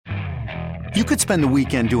You could spend the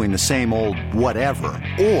weekend doing the same old whatever,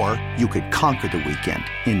 or you could conquer the weekend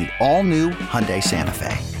in the all-new Hyundai Santa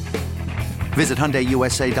Fe. Visit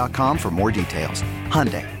HyundaiUSA.com for more details.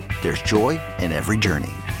 Hyundai, there's joy in every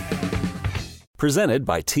journey. Presented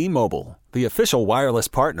by T-Mobile, the official wireless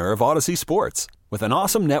partner of Odyssey Sports. With an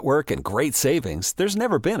awesome network and great savings, there's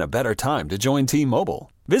never been a better time to join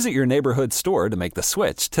T-Mobile. Visit your neighborhood store to make the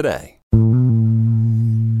switch today.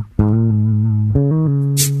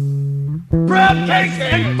 Grab cakes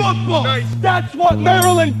and football. That's what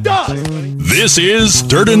Maryland does. This is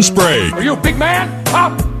Dirt and Sprague. Are you a big man?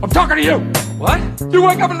 Pop, I'm talking to you. What? You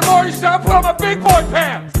wake up in the morning, you say, I put on my big boy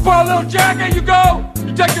pants. Put on a little jacket, you go.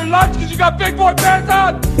 You take your lunch because you got big boy pants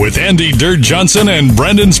on. With Andy Dirt Johnson and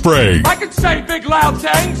Brendan Sprague. I can say big loud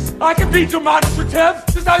things. I can be demonstrative.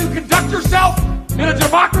 This is how you conduct yourself in a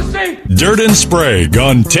democracy. Dirt and Sprague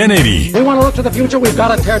on 1080. We want to look to the future, we've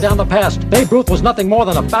got to tear down the past. Babe Ruth was nothing more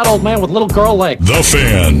than a fat old man with little girl legs. The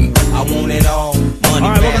Fan. I want it all. Money,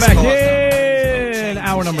 all right, welcome back in.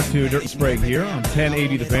 Hour number 2, Dirt and Sprague here on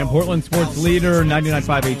 1080 The Fan. Portland sports leader,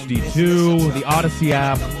 99.5 HD2, the Odyssey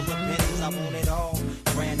app.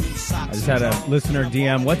 I just had a listener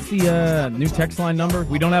DM. What's the new text line number?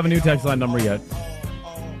 We don't have a new text line number yet.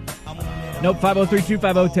 Nope,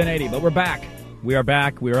 503-250-1080, but we're back. We are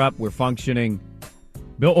back. We're up. We're functioning.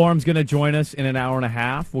 Bill Orm's going to join us in an hour and a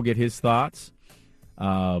half. We'll get his thoughts.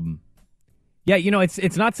 Yeah, you know,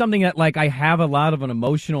 it's not something that, like, I have a lot of an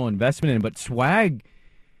emotional investment in, but Swag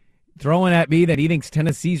throwing at me that he thinks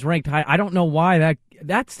Tennessee's ranked high, I don't know why.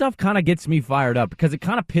 That stuff kind of gets me fired up because it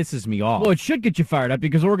kind of pisses me off. Well, it should get you fired up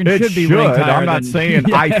because Oregon should be ranked higher. I'm not saying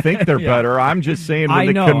yeah. I think they're better. I'm just saying when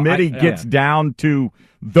the committee gets down to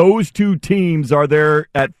those two teams, are there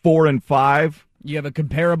at 4 and 5? You have a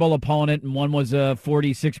comparable opponent, and one was a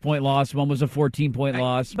 46-point loss, one was a 14-point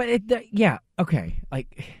loss. But, okay.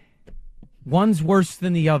 Like, one's worse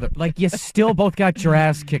than the other. Like, you still both got your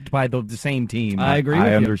ass kicked by the same team. I agree with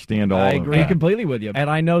you. I understand all of that. I agree completely with you. And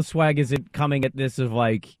I know Swag isn't coming at this of,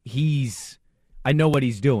 like, I know what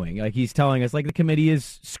he's doing. Like, he's telling us, like, the committee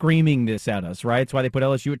is screaming this at us, right? It's why they put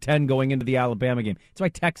LSU at 10 going into the Alabama game. It's why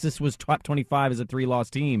Texas was top 25 as a 3-loss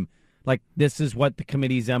team. Like, this is what the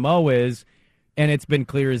committee's MO is. And it's been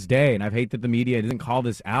clear as day, and I hate that the media doesn't call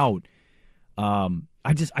this out.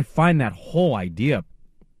 I find that whole idea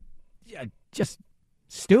just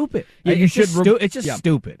stupid. Yeah, it's just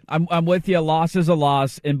stupid. I'm with you. A loss is a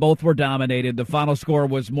loss, and both were dominated. The final score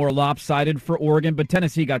was more lopsided for Oregon, but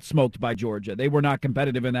Tennessee got smoked by Georgia. They were not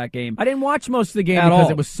competitive in that game. I didn't watch most of the game because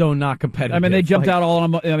it was so not competitive. I mean, they jumped out all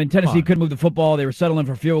on them. I mean, Tennessee couldn't move the football. They were settling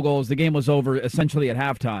for field goals. The game was over essentially at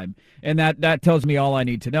halftime, and that tells me all I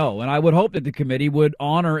need to know. And I would hope that the committee would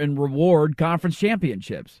honor and reward conference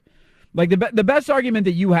championships. Like, the best argument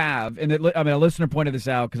that you have, and a listener pointed this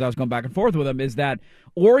out because I was going back and forth with him, is that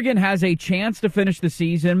Oregon has a chance to finish the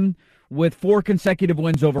season with 4 consecutive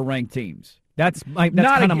wins over ranked teams. That's kind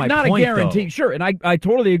of my not point, a guarantee. Though. Sure, and I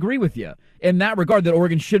totally agree with you in that regard that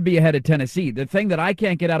Oregon should be ahead of Tennessee. The thing that I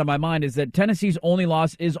can't get out of my mind is that Tennessee's only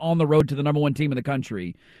loss is on the road to the number 1 team in the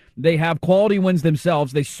country. They have quality wins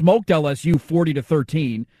themselves. They smoked LSU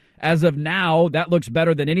 40-13. As of now, that looks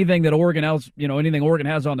better than anything that anything Oregon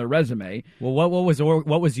has on their resume. Well, what was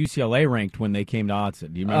UCLA ranked when they came to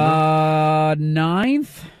Autzen? Do you remember?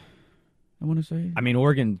 9th, I want to say. I mean,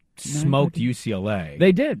 Oregon smoked UCLA.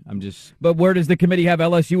 They did. But where does the committee have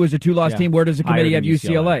LSU as a 2-loss team? Where does the committee have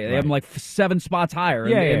UCLA? They have them like 7 spots higher,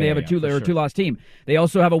 and they have a 2-loss team. They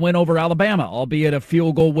also have a win over Alabama, albeit a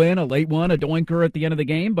field goal win, a late one, a doinker at the end of the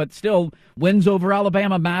game. But still, wins over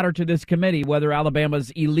Alabama matter to this committee, whether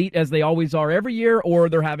Alabama's elite as they always are every year or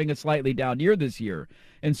they're having a slightly down year this year.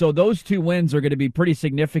 And so those 2 wins are going to be pretty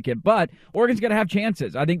significant. But Oregon's going to have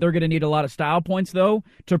chances. I think they're going to need a lot of style points, though,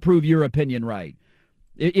 to prove your opinion right.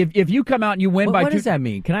 If you come out and you win by 2... What does that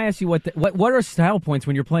mean? Can I ask you what are style points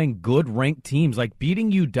when you're playing good ranked teams? Like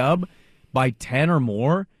beating UW by 10 or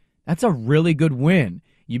more, that's a really good win.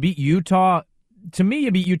 You beat Utah. To me,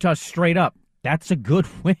 you beat Utah straight up. That's a good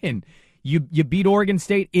win. You beat Oregon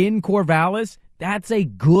State in Corvallis. That's a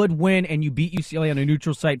good win. And you beat UCLA on a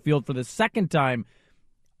neutral site field for the second time.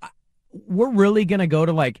 We're really going to go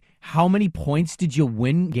to, like, how many points did you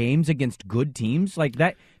win games against good teams? Like,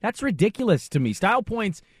 that's ridiculous to me. Style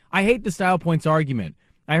points, I hate the style points argument.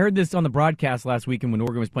 I heard this on the broadcast last weekend when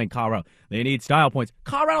Oregon was playing Colorado. They need style points.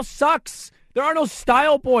 Colorado sucks. There are no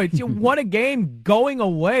style points. You won a game going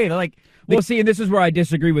away. Well, see, and this is where I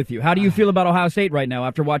disagree with you. How do you feel about Ohio State right now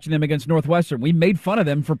after watching them against Northwestern? We made fun of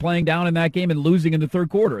them for playing down in that game and losing in the third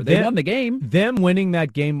quarter. They won the game. Them winning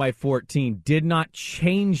that game by 14 did not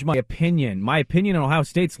change my opinion. My opinion on Ohio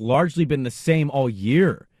State's largely been the same all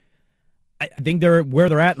year. I think they're where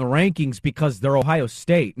they're at in the rankings because they're Ohio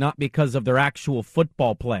State, not because of their actual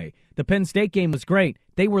football play. The Penn State game was great.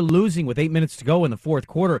 They were losing with 8 minutes to go in the fourth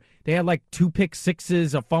quarter. They had like 2 pick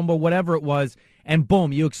sixes, a fumble, whatever it was, and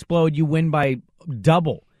boom, you explode, you win by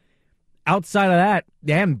double. Outside of that,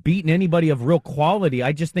 they haven't beaten anybody of real quality.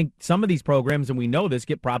 I just think some of these programs, and we know this,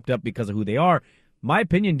 get propped up because of who they are. My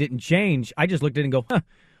opinion didn't change. I just looked at it and go,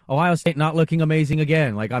 Ohio State not looking amazing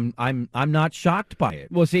again. Like I'm not shocked by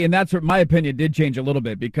it. Well, see, and that's where my opinion did change a little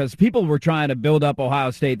bit because people were trying to build up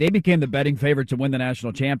Ohio State. They became the betting favorite to win the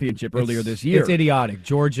national championship earlier this year. It's idiotic.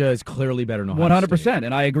 Georgia is clearly better than Ohio 100%, State.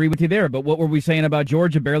 And I agree with you there. But what were we saying about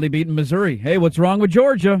Georgia barely beating Missouri? Hey, what's wrong with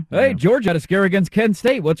Georgia? Yeah. Hey, Georgia had a scare against Kent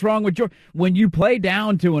State. What's wrong with Georgia? When you play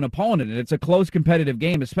down to an opponent and it's a close competitive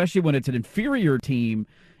game, especially when it's an inferior team,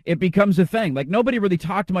 it becomes a thing. Like, nobody really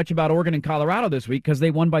talked much about Oregon and Colorado this week because they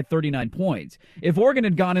won by 39 points. If Oregon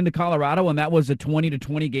had gone into Colorado and that was a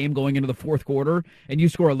 20-20 game going into the fourth quarter and you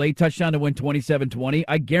score a late touchdown to win 27-20,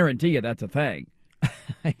 I guarantee you that's a thing.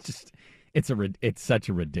 It's such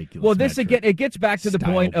a ridiculous. Well, this metric. again, it gets back to the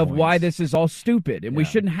point of why this is all stupid and we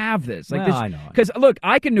shouldn't have this. Like, I know. Because look,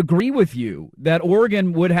 I can agree with you that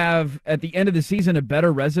Oregon would have at the end of the season a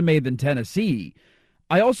better resume than Tennessee.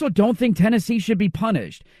 I also don't think Tennessee should be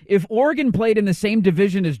punished. If Oregon played in the same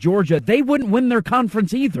division as Georgia, they wouldn't win their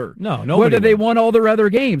conference either. No, nobody whether they would. won all their other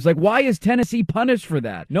games. Like, why is Tennessee punished for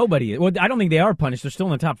that? Nobody. Well, I don't think they are punished. They're still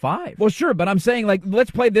in the top 5. Well, sure, but I'm saying, like,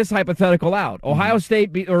 let's play this hypothetical out. Ohio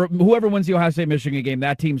State, or whoever wins the Ohio State-Michigan game,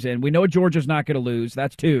 that team's in. We know Georgia's not going to lose.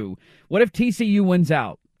 That's 2. What if TCU wins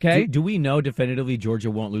out? Okay. Do we know definitively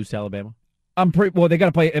Georgia won't lose to Alabama? Well, they got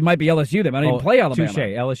to play. It might be LSU. They might even play Alabama. Touche.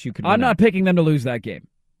 LSU could. I'm not picking them to lose that game.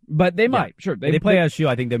 But they might, sure. They play LSU,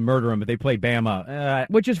 I think they murder them, but they play Bama.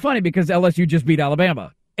 Which is funny because LSU just beat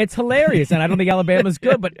Alabama. It's hilarious, and I don't think Alabama's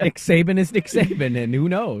good, but Nick Saban is Nick Saban, and who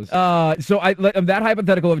knows? So that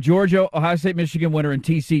hypothetical of Georgia, Ohio State, Michigan winner, and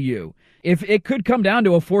TCU, if it could come down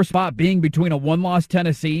to a 4 spot being between a 1-loss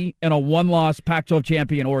Tennessee and a 1-loss Pac-12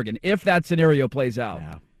 champion Oregon, if that scenario plays out.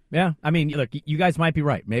 Yeah, I mean, look, you guys might be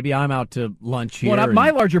right. Maybe I'm out to lunch here. Well, my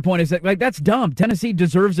larger point is that, like, that's dumb. Tennessee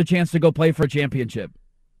deserves a chance to go play for a championship.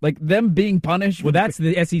 Like, them being punished. Well, that's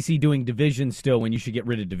the SEC doing divisions still when you should get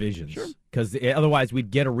rid of divisions. Sure. Because otherwise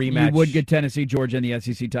we'd get a rematch. You would get Tennessee, Georgia in the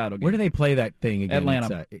SEC title game. Where do they play that thing again?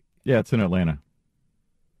 Atlanta. It's in Atlanta.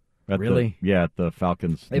 Really? At the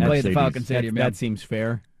Falcons. They play at the Falcons Stadium. That seems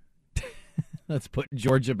fair. Let's put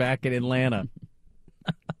Georgia back in Atlanta.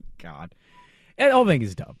 God. And the whole thing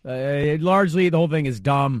is dumb. Largely, the whole thing is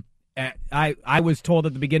dumb. I was told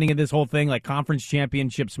at the beginning of this whole thing, like, conference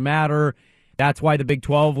championships matter. That's why the Big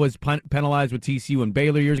 12 was penalized with TCU and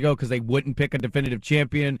Baylor years ago, because they wouldn't pick a definitive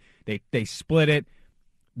champion. They split it.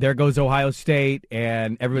 There goes Ohio State,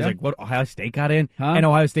 and everybody's like, what, Ohio State got in? Huh? And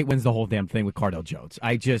Ohio State wins the whole damn thing with Cardale Jones.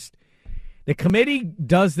 The committee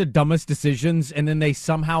does the dumbest decisions, and then they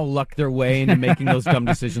somehow luck their way into making those dumb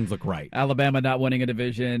decisions look right. Alabama not winning a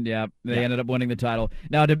division. Yeah, they ended up winning the title.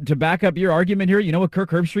 Now, to back up your argument here, you know what Kirk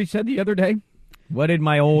Herbstreit said the other day? What did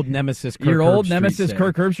my old nemesis Kirk Herbstreit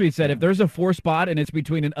Kirk Herbstreit said? If there's a 4 spot and it's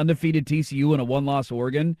between an undefeated TCU and a 1-loss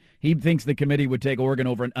Oregon, he thinks the committee would take Oregon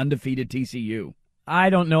over an undefeated TCU. I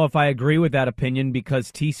don't know if I agree with that opinion,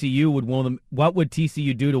 because TCU would want them. What would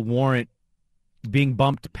TCU do to warrant being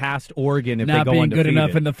bumped past Oregon if not they go being undefeated? Good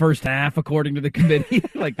enough in the first half, according to the committee?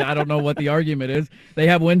 Like, I don't know what the argument is. They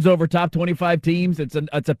have wins over top 25 teams. It's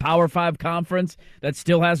a Power 5 conference that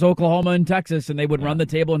still has Oklahoma and Texas, and they would run the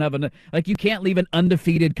table and have you can't leave an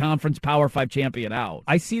undefeated conference Power 5 champion out.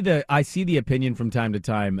 I see the opinion from time to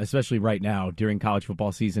time, especially right now during college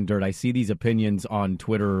football season, Dirt. I see these opinions on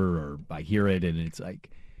Twitter, or I hear it, and it's like,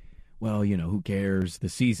 well, who cares?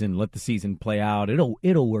 Let the season play out.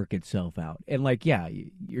 It'll work itself out. And, like, yeah,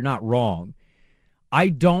 you're not wrong. I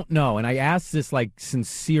don't know, and I ask this, like,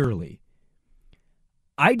 sincerely.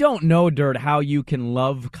 I don't know, Dirt, how you can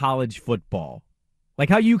love college football. Like,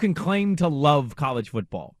 how you can claim to love college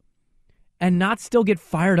football and not still get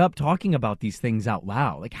fired up talking about these things out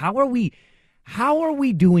loud. Like, how are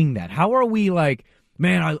we doing that? How are we like,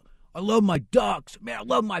 man, I love my Ducks. Man, I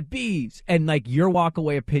love my Bees. And, like, your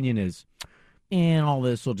walk-away opinion is, all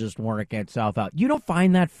this will just work itself out. You don't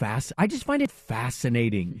find that fast? I just find it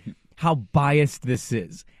fascinating how biased this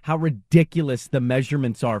is, how ridiculous the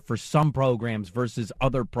measurements are for some programs versus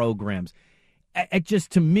other programs. It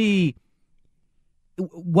just, to me,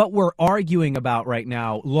 what we're arguing about right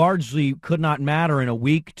now largely could not matter in a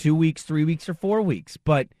week, 2 weeks, 3 weeks, or 4 weeks.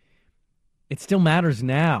 But it still matters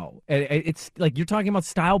now. It's like you're talking about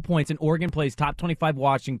style points, and Oregon plays top 25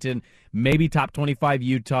 Washington, maybe top 25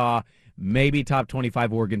 Utah, maybe top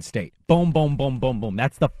 25 Oregon State. Boom, boom, boom, boom, boom.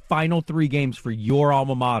 That's the final 3 games for your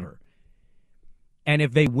alma mater. And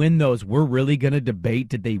if they win those, we're really going to debate,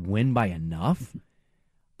 did they win by enough?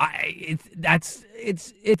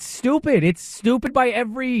 It's stupid. It's stupid by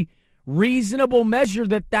every reasonable measure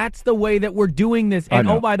that's the way that we're doing this. And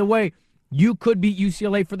oh, by the way, you could beat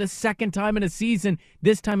UCLA for the second time in a season,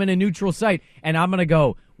 this time in a neutral site. And I'm going to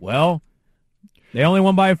go, well, they only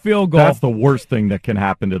won by a field goal. That's the worst thing that can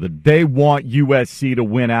happen to them. They want USC to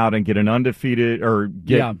win out and get an undefeated or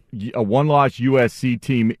get a one-loss USC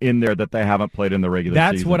team in there that they haven't played in the regular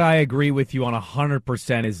season. That's what I agree with you on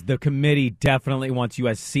 100% is the committee definitely wants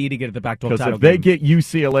USC to get at the Pac-12 title game. Because if they get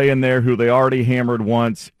UCLA in there, who they already hammered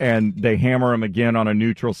once, and they hammer them again on a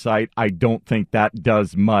neutral site, I don't think that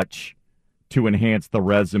does much to enhance the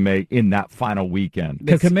resume in that final weekend.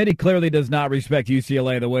 The committee clearly does not respect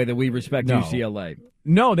UCLA the way that we respect UCLA.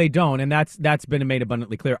 No, they don't, and that's been made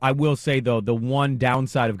abundantly clear. I will say, though, the one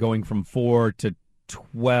downside of going from 4 to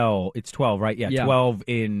 12, it's 12, right? Yeah, 12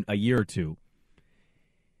 in a year or two.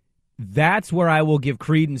 That's where I will give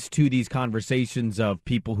credence to these conversations of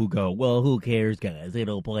people who go, well, who cares, guys?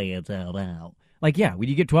 It'll play itself out. Like, yeah, would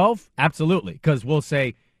you get 12? Absolutely, because we'll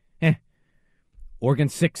say, Oregon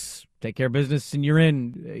 6, take care of business, and you're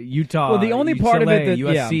in. Utah, well, the only part of it that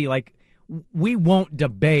USC, like, we won't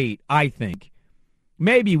debate, I think.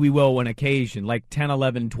 Maybe we will on occasion, like 10,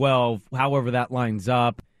 11, 12, however that lines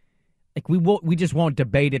up. Like, we just won't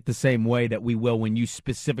debate it the same way that we will when you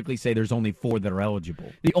specifically say there's only 4 that are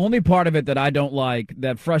eligible. The only part of it that I don't like,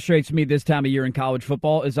 that frustrates me this time of year in college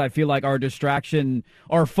football, is I feel like our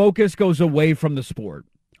focus goes away from the sport.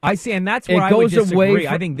 I see, and that's where I would disagree.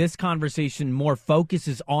 I think this conversation more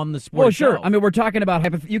focuses on the sport itself. Sure. I mean, we're talking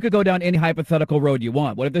about you could go down any hypothetical road you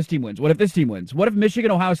want. What if this team wins? What if this team wins? What if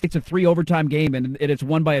Michigan-Ohio State's a 3-overtime game and it's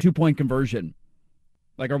won by a 2-point conversion?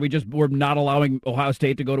 Like, we're not allowing Ohio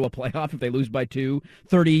State to go to a playoff if they lose by 2,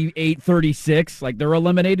 38-36? Like, they're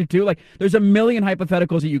eliminated too? Like, there's a million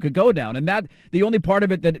hypotheticals that you could go down. And the only part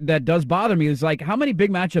of it that does bother me is, like, how many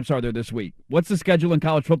big matchups are there this week? What's the schedule in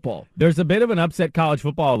college football? There's a bit of an upset college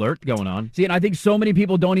football alert going on. See, and I think so many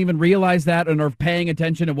people don't even realize that and are paying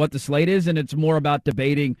attention to what the slate is, and it's more about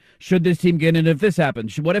debating, should this team get in if this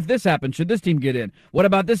happens? What if this happens? Should this team get in? What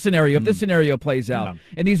about this scenario if this scenario plays out? Yeah.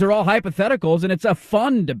 And these are all hypotheticals, and it's a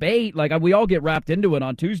fun debate. Like, we all get wrapped into it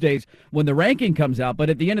on Tuesdays when the ranking comes out, but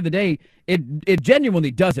at the end of the day, it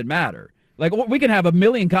genuinely doesn't matter. Like, we can have a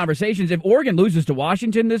million conversations. If Oregon loses to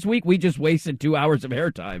Washington this week, we just wasted 2 hours of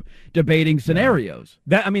airtime debating scenarios.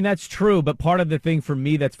 That's true, but part of the thing for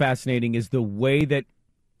me that's fascinating is the way that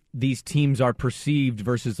these teams are perceived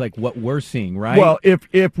versus, like, what we're seeing, right? Well,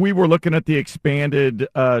 if we were looking at the expanded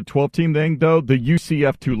 12-team thing, though, the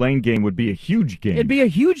UCF-Tulane game would be a huge game. It'd be a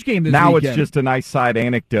huge game this weekend. Now it's just a nice side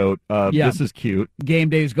anecdote of this is cute. Game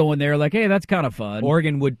days going there, like, hey, that's kind of fun.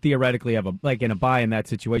 Oregon would theoretically have a bye in that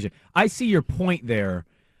situation. I see your point there,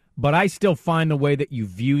 but I still find the way that you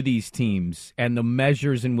view these teams and the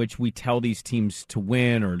measures in which we tell these teams to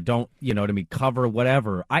win or don't, cover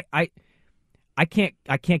whatever. I can't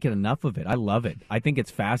get enough of it. I love it. I think it's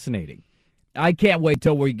fascinating. I can't wait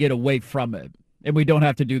till we get away from it and we don't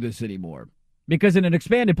have to do this anymore. Because in an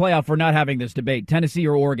expanded playoff, we're not having this debate. Tennessee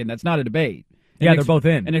or Oregon, that's not a debate. Yeah, they're both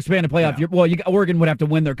in. An expanded playoff, Oregon would have to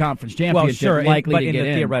win their conference championship. Well, sure, likely but to in get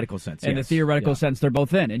the theoretical sense. In the theoretical sense, they're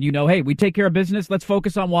both in. And hey, we take care of business. Let's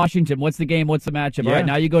focus on Washington. What's the game? What's the matchup? All right,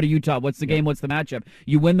 now you go to Utah. What's the game? What's the matchup?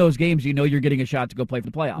 You win those games, you're getting a shot to go play for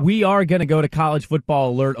the playoff. We are going to go to college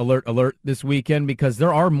football alert this weekend because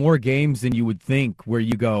there are more games than you would think where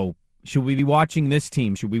you go, should we be watching this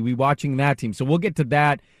team? Should we be watching that team? So we'll get to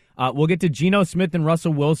that. We'll get to Geno Smith and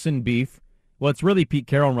Russell Wilson beef. Well, it's really Pete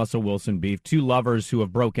Carroll and Russell Wilson beef, 2 lovers who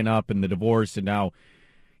have broken up in the divorce, and now,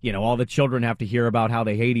 all the children have to hear about how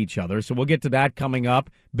they hate each other. So we'll get to that coming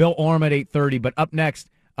up. Bill Orm at 8:30. But up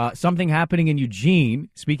next, something happening in Eugene.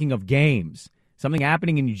 Speaking of games, something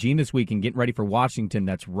happening in Eugene this week and getting ready for Washington.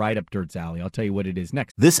 That's right up Dirt's alley. I'll tell you what it is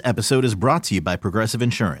next. This episode is brought to you by Progressive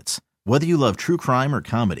Insurance. Whether you love true crime or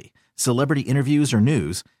comedy, celebrity interviews or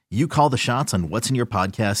news, you call the shots on what's in your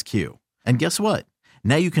podcast queue. And guess what?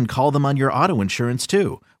 Now you can call them on your auto insurance,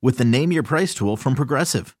 too, with the Name Your Price tool from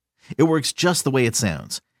Progressive. It works just the way it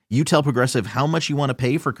sounds. You tell Progressive how much you want to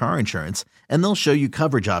pay for car insurance, and they'll show you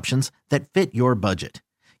coverage options that fit your budget.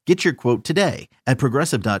 Get your quote today at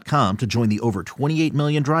Progressive.com to join the over 28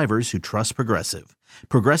 million drivers who trust Progressive.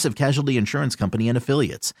 Progressive Casualty Insurance Company and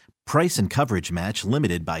Affiliates. Price and coverage match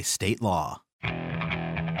limited by state law.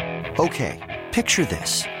 Okay, picture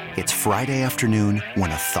this. It's Friday afternoon when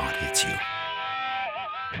a thought hits you.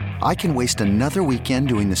 I can waste another weekend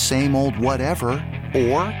doing the same old whatever,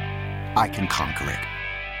 or I can conquer it.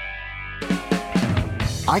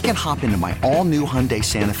 I can hop into my all-new Hyundai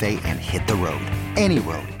Santa Fe and hit the road. Any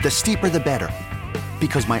road. The steeper, the better.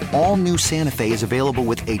 Because my all-new Santa Fe is available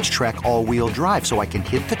with H-Track all-wheel drive, so I can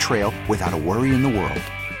hit the trail without a worry in the world.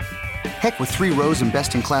 Heck, with 3 rows and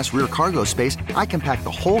best-in-class rear cargo space, I can pack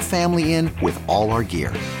the whole family in with all our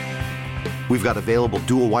gear. We've got available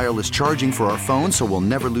dual wireless charging for our phones, so we'll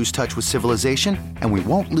never lose touch with civilization, and we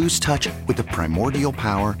won't lose touch with the primordial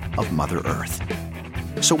power of Mother Earth.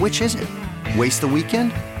 So which is it? Waste the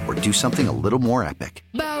weekend or do something a little more epic?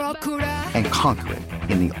 And conquer it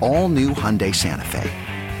in the all-new Hyundai Santa Fe.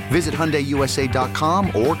 Visit HyundaiUSA.com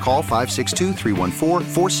or call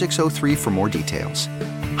 562-314-4603 for more details.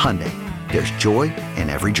 Hyundai, there's joy in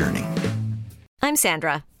every journey. I'm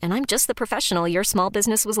Sandra, and I'm just the professional your small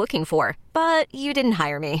business was looking for. But you didn't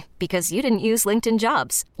hire me because you didn't use LinkedIn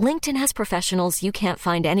Jobs. LinkedIn has professionals you can't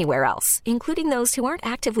find anywhere else, including those who aren't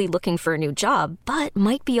actively looking for a new job, but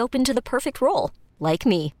might be open to the perfect role, like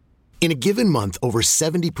me. In a given month, over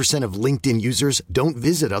 70% of LinkedIn users don't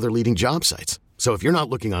visit other leading job sites. So if you're not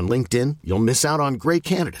looking on LinkedIn, you'll miss out on great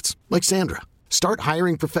candidates like Sandra. Start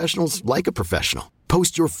hiring professionals like a professional.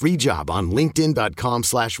 Post your free job on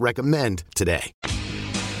linkedin.com/recommend today.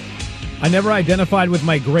 I never identified with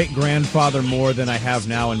my great-grandfather more than I have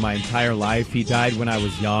now in my entire life. He died when I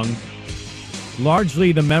was young.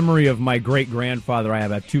 Largely the memory of my great-grandfather, I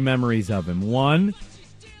have 2 memories of him. One,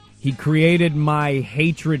 he created my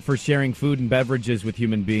hatred for sharing food and beverages with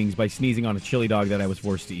human beings by sneezing on a chili dog that I was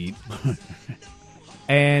forced to eat.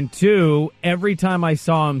 And 2, every time I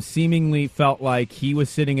saw him, seemingly felt like he was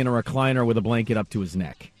sitting in a recliner with a blanket up to his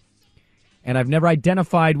neck. And I've never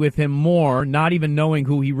identified with him more, not even knowing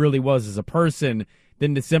who he really was as a person,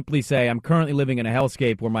 than to simply say, I'm currently living in a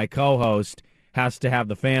hellscape where my co-host has to have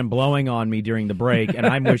the fan blowing on me during the break, and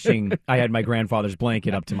I'm wishing I had my grandfather's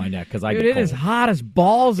blanket up to my neck because I get cold. It is hot as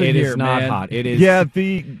balls in here, It is not man. hot. It is. Yeah,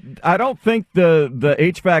 I don't think the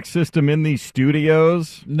HVAC system in these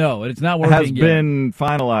studios no, it's not working has yet. been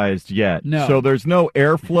finalized yet. No. So there's no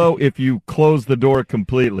airflow if you close the door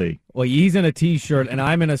completely. Well, he's in a T-shirt, and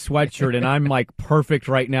I'm in a sweatshirt, and I'm, like, perfect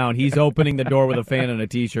right now, and he's opening the door with a fan and a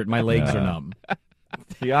T-shirt. My legs are numb.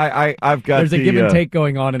 See, I've got There's a give and take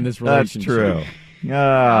going on in this relationship. That's true.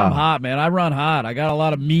 I'm hot, man. I run hot. I got a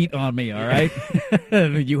lot of meat on me, all right?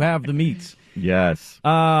 You have the meats. Yes.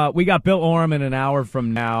 We got Bill Oram in an hour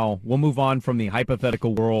from now. We'll move on from the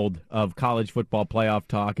hypothetical world of college football playoff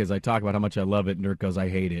talk as I talk about how much I love it, and Dirt goes, I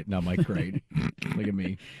hate it. And I'm like, great. Look at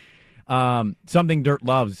me. Something Dirt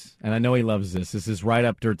loves, and I know he loves this. This is right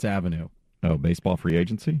up Dirt's avenue. Oh, baseball free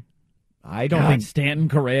agency? I don't think Stanton,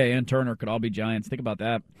 Correa, and Turner could all be Giants. Think about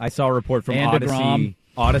that. I saw a report from Odyssey.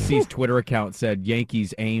 Odyssey's Twitter account said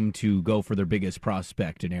Yankees aim to go for their biggest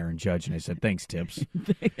prospect in Aaron Judge, and I said, thanks, Tips.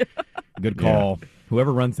 Good call. Yeah.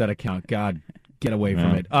 Whoever runs that account, God, get away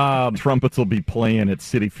from it. Trumpets will be playing at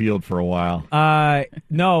Citi Field for a while.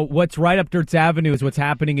 No, what's right up Dirt's Avenue is what's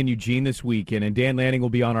happening in Eugene this weekend, and Dan Lanning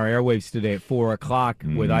will be on our airwaves today at 4 o'clock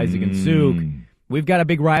with Isaac and Souk. We've got a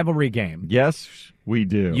big rivalry game. Yes, we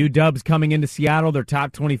do. UW's coming into Seattle. They're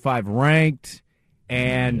top 25 ranked.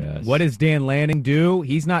 And what does Dan Lanning do?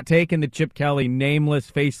 He's not taking the Chip Kelly nameless,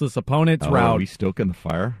 faceless opponents route. Are we stoking the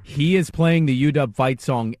fire? He is playing the UW fight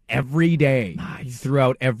song every day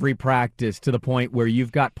throughout every practice to the point where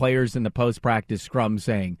you've got players in the post-practice scrum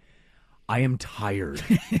saying, I am tired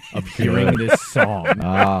of hearing this song.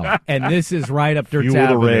 And this is right up Dirt's Fuel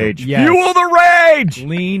Avenue. the rage. Yes. Fuel the rage!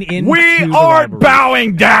 Lean into We the aren't rivalry.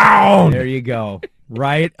 bowing down! There you go.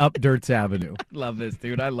 Right up Dirt's Avenue. Love this,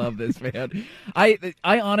 dude. I love this, man. I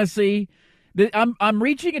honestly, I'm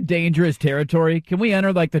reaching a dangerous territory. Can we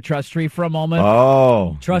enter like the trust tree for a moment?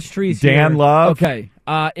 Oh, trust trees. Dan here. Love. Okay.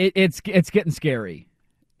 It's getting scary.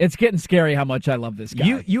 It's getting scary how much I love this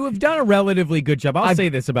guy. You have done a relatively good job. I'll say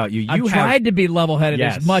this about you. I've tried to be level-headed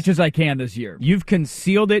as much as I can this year. You've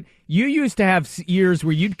concealed it. You used to have years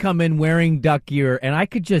where you'd come in wearing duck gear, and I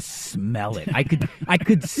could just smell it. I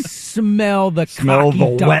could smell the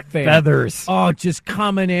cocky duck wet fan. feathers. Oh, just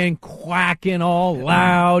coming in, quacking all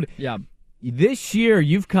loud. Yeah. This year,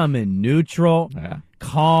 you've come in neutral,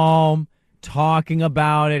 calm, talking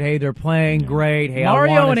about it. Hey, they're playing great. Hey,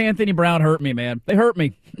 Mario and Anthony Brown hurt me, man. They hurt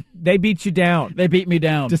me. They beat you down. They beat me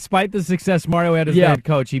down. Despite the success Mario had as head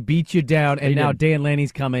coach, he beat you down, and now Dan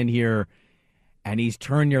Lanning's come in here, and he's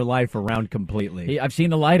turned your life around completely. I've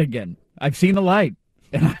seen the light again. I've seen the light.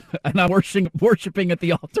 And I'm worshiping at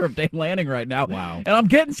the altar of Dan Lanning right now. Wow. And I'm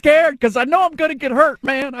getting scared because I know I'm going to get hurt,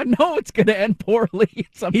 man. I know it's going to end poorly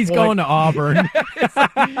at some He's point. going to Auburn.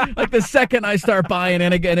 Like the second I start buying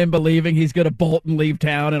in again and believing he's going to bolt and leave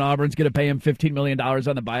town and Auburn's going to pay him $15 million on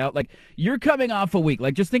the buyout. Like, you're coming off a week.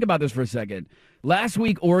 Like, just think about this for a second. Last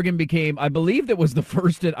week, Oregon became, I believe that was the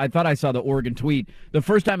first, I thought I saw the Oregon tweet, the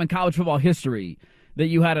first time in college football history that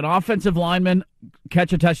you had an offensive lineman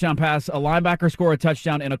catch a touchdown pass, a linebacker score a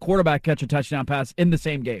touchdown, and a quarterback catch a touchdown pass in the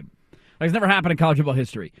same game. Like, it's never happened in college football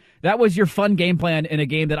history. That was your fun game plan in a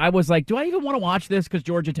game that I was like, do I even want to watch this because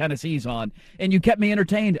Georgia-Tennessee's on? And you kept me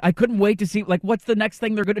entertained. I couldn't wait to see, like, what's the next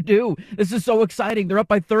thing they're going to do? This is so exciting. They're up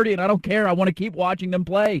by 30, and I don't care. I want to keep watching them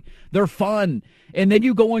play. They're fun. And then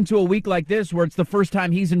you go into a week like this where it's the first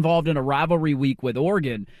time he's involved in a rivalry week with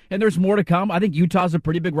Oregon, and there's more to come. I think Utah's a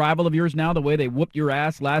pretty big rival of yours now, the way they whooped your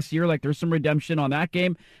ass last year. Like, there's some redemption on that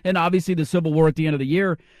game. And obviously the Civil War at the end of the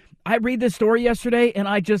year. I read this story yesterday, and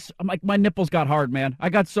I'm like, my nipples got hard, man. I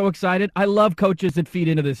got so excited. I love coaches that feed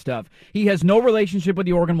into this stuff. He has no relationship with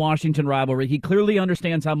the Oregon-Washington rivalry. He clearly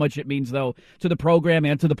understands how much it means, though, to the program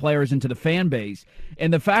and to the players and to the fan base.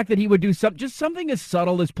 And the fact that he would do just something as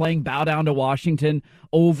subtle as playing bow down to Washington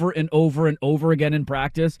over and over and over again in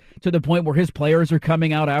practice, to the point where his players are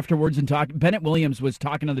coming out afterwards and talking. Bennett Williams was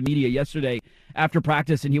talking to the media yesterday after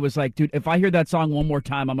practice, and he was like, dude, if I hear that song one more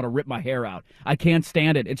time, I'm going to rip my hair out. I can't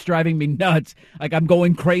stand it. It's driving me nuts. Like, I'm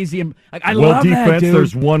going crazy. I love defense, that, dude.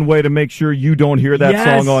 There's one way to make sure you don't hear that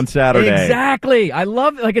song on Saturday. Exactly. I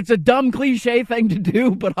love it. Like, it's a dumb cliche thing to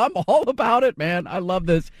do, but I'm all about it, man. I love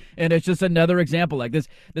this. And it's just another example. Like,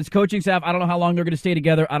 this coaching staff, I don't know how long they're going to stay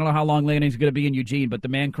together. I don't know how long Lanning's going to be in Eugene, but the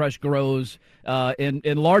man crush grows in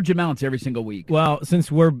large amounts every single week. Well,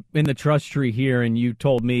 since we're in the trust tree here, and you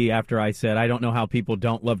told me after I said, I don't know how people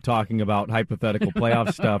don't love talking about hypothetical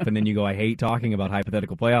playoff stuff, and then you go, I hate talking about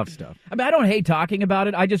hypothetical playoff stuff. I mean, I don't hate talking about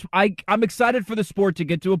it. I'm excited for the sport to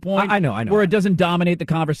get to a point I know. where it doesn't dominate the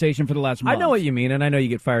conversation for the last month. I know what you mean, and I know you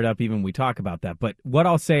get fired up even when we talk about that. But what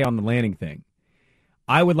I'll say on the Lanning thing,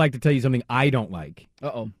 I would like to tell you something I don't like.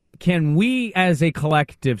 Uh-oh. Can we, as a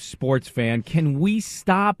collective sports fan, can we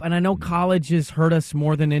stop, and I know college has hurt us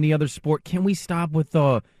more than any other sport, can we stop with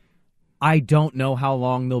the, I don't know how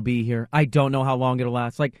long they'll be here, I don't know how long it'll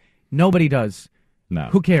last? Like, nobody does. No.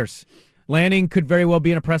 Who cares? Lanning could very well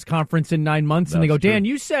be in a press conference in 9 months, and they go, That's true. Dan,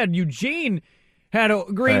 you said Eugene had a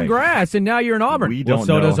green grass, and now you're in Auburn.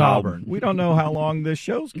 So does Auburn. We don't know how long this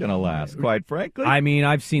show's going to last, quite frankly. I mean,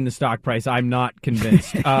 I've seen the stock price. I'm not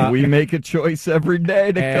convinced. We make a choice every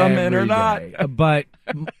day to come in or not. But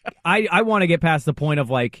I want to get past the point of,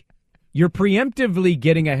 like, you're preemptively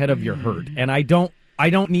getting ahead of your herd, and I don't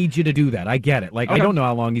need you to do that. I get it. Like, I don't know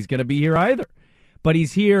how long he's going to be here either. But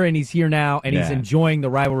he's here, and he's here now, and he's enjoying the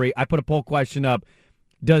rivalry. I put a poll question up.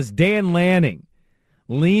 Does Dan Lanning,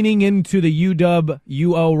 leaning into the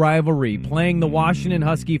UW-UO rivalry, playing the Washington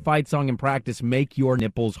Husky fight song in practice, make your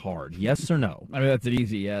nipples hard? Yes or no? I mean, that's an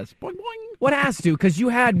easy yes. Boing, boing. What has to? Because you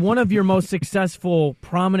had one of your most successful,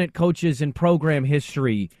 prominent coaches in program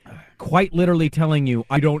history quite literally telling you,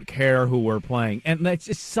 I don't care who we're playing. And that's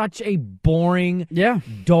just such a boring,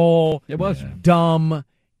 dull, dumb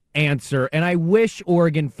answer. And I wish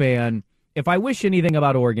Oregon fan, if I wish anything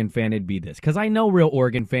about Oregon fan, it'd be this. Because I know real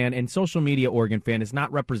Oregon fan, and social media Oregon fan is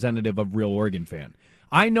not representative of real Oregon fan.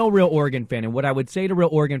 I know real Oregon fan, and what I would say to real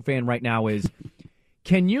Oregon fan right now is,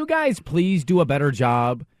 can you guys please do a better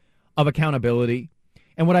job of accountability?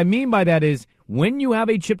 And what I mean by that is, when you have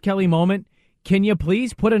a Chip Kelly moment, can you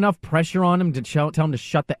please put enough pressure on him to tell him to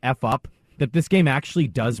shut the F up? That this game actually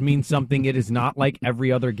does mean something. It is not like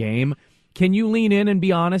every other game. Can you lean in and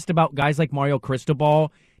be honest about guys like Mario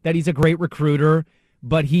Cristobal, that he's a great recruiter,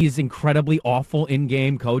 but he's incredibly awful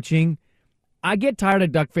in-game coaching? I get tired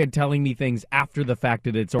of Duck fan telling me things after the fact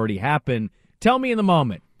that it's already happened. Tell me in the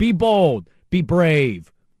moment. Be bold. Be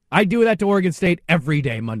brave. I do that to Oregon State every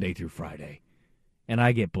day, Monday through Friday. And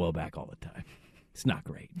I get blowback all the time. It's not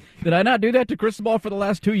great. Did I not do that to Cristobal for the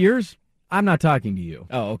last 2 years? I'm not talking to you.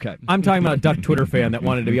 Oh, okay. I'm talking about a Duck Twitter fan that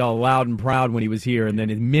wanted to be all loud and proud when he was here, and then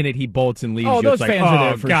the minute he bolts and leaves, those it's fans like, are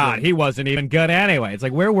there for God, sure. he wasn't even good anyway. It's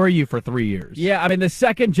like, where were you for 3 years? Yeah, I mean, the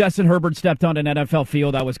second Justin Herbert stepped on an NFL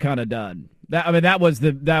field, I was kind of done. That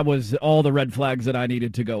was all the red flags that I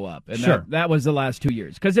needed to go up. And sure. That was the last 2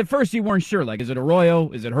 years. Because at first you weren't sure. Like, is it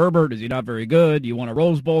Arroyo? Is it Herbert? Is he not very good? You want a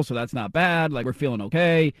Rose Bowl, so that's not bad. Like, we're feeling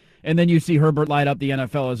okay. And then you see Herbert light up the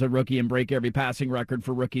NFL as a rookie and break every passing record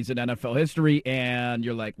for rookies in NFL history. And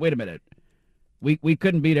you're like, wait a minute. We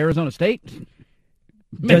couldn't beat Arizona State?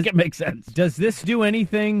 Make it make sense. Does this do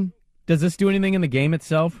anything? Does this do anything in the game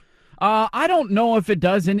itself? I don't know if it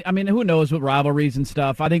does. Who knows with rivalries and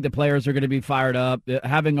stuff. I think the players are going to be fired up.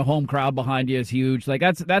 Having a home crowd behind you is huge. Like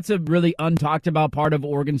that's a really untalked about part of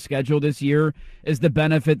Oregon's schedule this year is the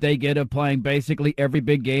benefit they get of playing basically every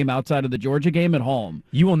big game outside of the Georgia game at home.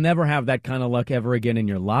 You will never have that kind of luck ever again in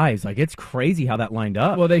your lives. Like, it's crazy how that lined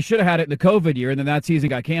up. Well, they should have had it in the COVID year, and then that season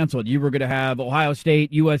got canceled. You were going to have Ohio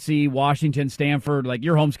State, USC, Washington, Stanford. Like,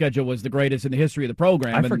 your home schedule was the greatest in the history of the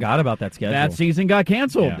program. I forgot about that schedule. That season got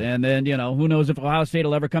canceled, Yeah. and then, who knows if Ohio State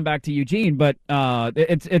will ever come back to Eugene, but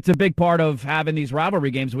it's a big part of having these rivalry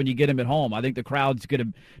games when you get them at home. I think the crowd's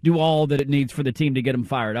going to do all that it needs for the team to get them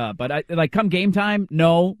fired up. But come game time,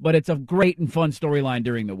 no, but it's a great and fun storyline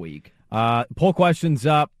during the week. Poll questions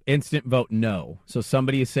up, instant vote no. So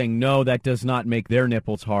somebody is saying no, that does not make their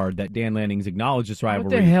nipples hard, that Dan Lanning's acknowledged this rivalry.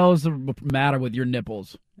 What the hell is the matter with your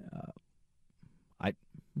nipples?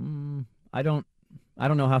 I don't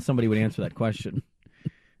know how somebody would answer that question.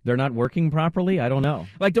 They're not working properly? I don't know.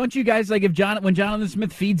 Like, don't you guys, like, when Jonathan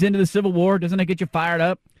Smith feeds into the Civil War, doesn't it get you fired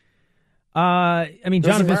up?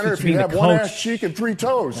 Jonathan Smith being the coach. One ass cheek and 3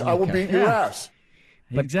 toes, I will beat your ass.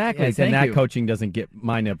 But exactly. Yes, and that coaching doesn't get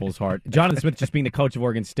my nipples hard. Jonathan Smith just being the coach of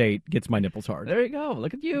Oregon State gets my nipples hard. There you go.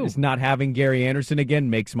 Look at you. It's not having Gary Anderson again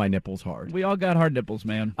makes my nipples hard. We all got hard nipples,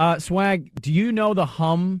 man. Swag, do you know the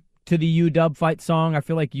hum to the UW fight song? I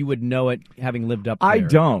feel like you would know it having lived up there. I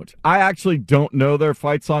don't. I actually don't know their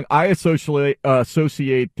fight song. I associate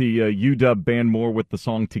the UW band more with the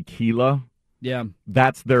song Tequila. Yeah.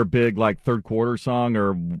 That's their big, third quarter song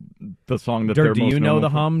or the song that they're most known for. Do you know the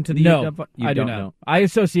hum to the UW fight? I do not know. I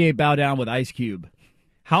associate Bow Down with Ice Cube.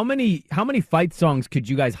 How many fight songs could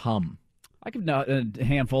you guys hum? I could know a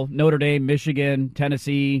handful. Notre Dame, Michigan,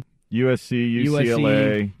 Tennessee. USC,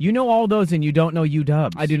 UCLA. You know all those and you don't know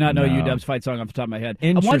UW's. I do not know UW's fight song off the top of my head.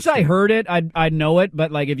 Interesting. Once I heard it, I'd know it,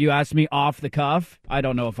 but if you ask me off the cuff, I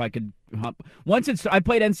don't know if I could hum. I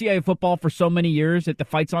played NCAA football for so many years that the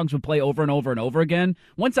fight songs would play over and over and over again.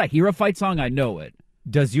 Once I hear a fight song, I know it.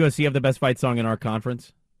 Does USC have the best fight song in our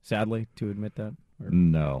conference? Sadly, to admit that.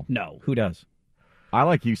 No. Who does? I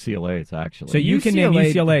like UCLA's, actually. So you can name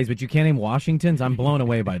UCLA's, but you can't name Washington's? I'm blown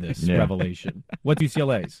away by this revelation. What's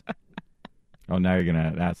UCLA's? Oh, now you're going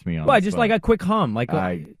to ask me on Well, just like a quick hum. Like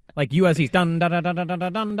USC's dun dun dun dun dun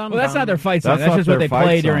dun dun dun. Well, that's not their fight song. That's just what they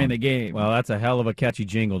play during the game. Well, that's a hell of a catchy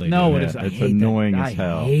jingle they do. No, it is. It's annoying as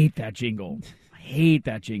hell. I hate that jingle. Hate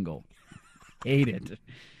it.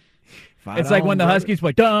 It's like when the Huskies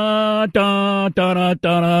play dun dun dun dun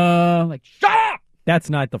dun. Like, shut up!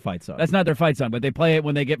 That's not the fight song. That's not their fight song, but they play it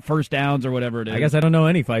when they get first downs or whatever it is. I guess I don't know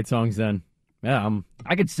any fight songs then. Yeah,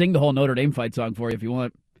 I could sing the whole Notre Dame fight song for you if you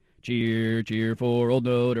want. Cheer, cheer for old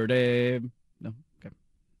Notre Dame. No? Okay.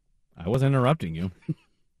 I wasn't interrupting you.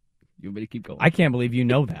 You want me to keep going? I can't believe you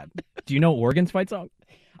know that. Do you know Oregon's fight song?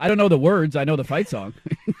 I don't know the words. I know the fight song.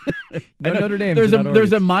 Notre Dame.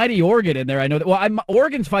 There's a mighty Oregon in there. I know that. Well,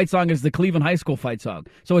 Oregon's fight song is the Cleveland High School fight song,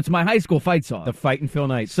 so it's my high school fight song. The Fight and Phil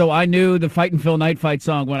Knight. So I knew the Fight and Phil Knight fight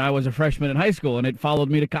song when I was a freshman in high school, and it followed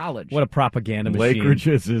me to college. What a propaganda machine! Lake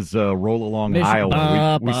Ridge's is "Roll Along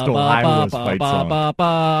Iowa." We stole Iowa's fight song.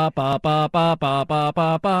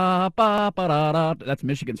 That's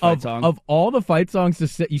Michigan's fight song. Of all the fight songs to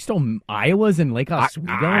sit, you stole Iowa's in Lake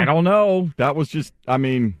Oswego? I don't know. That was just.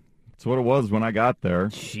 It's what it was when I got there.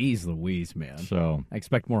 Jeez Louise, man. So I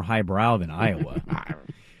expect more highbrow than Iowa.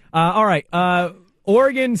 All right.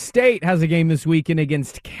 Oregon State has a game this weekend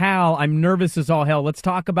against Cal. I'm nervous as all hell. Let's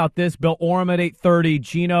talk about this. Bill Oram at 8:30.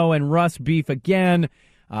 Gino and Russ beef again.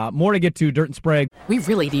 More to get to. Dirt and Sprague. We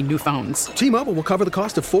really need new phones. T-Mobile will cover the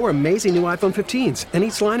cost of 4 amazing new iPhone 15s, and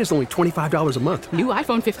each line is only $25 a month. New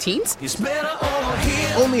iPhone 15s? It's better over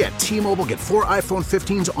here. Only at T-Mobile, get 4 iPhone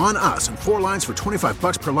 15s on us and 4 lines for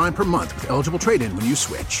 $25 per line per month with eligible trade-in when you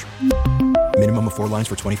switch. Minimum of 4 lines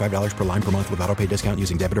for $25 per line per month with autopay discount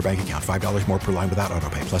using debit or bank account. $5 more per line without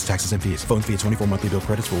autopay, plus taxes and fees. Phone fee at 24 monthly bill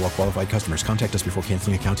credits for well-qualified customers. Contact us before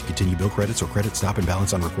canceling account to continue bill credits or credit stop and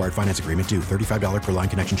balance on required finance agreement due. $35 per line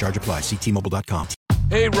connection charge applies. See T-Mobile.com.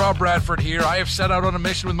 Hey, Rob Bradford here. I have set out on a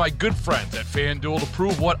mission with my good friends at FanDuel to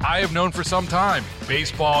prove what I have known for some time.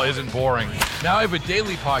 Baseball isn't boring. Now I have a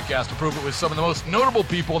daily podcast to prove it with some of the most notable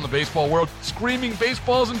people in the baseball world, screaming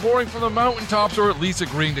baseball isn't boring from the mountaintops, or at least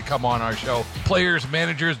agreeing to come on our show. Players,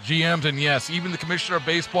 managers, GMs, and yes, even the commissioner of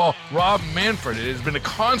baseball, Rob Manfred. It has been a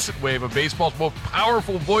constant wave of baseball's most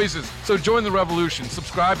powerful voices. So join the revolution.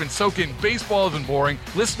 Subscribe and soak in Baseball Isn't Boring.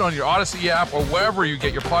 Listen on your Odyssey app or wherever you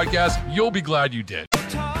get your podcast. You'll be glad you did.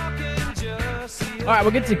 All right,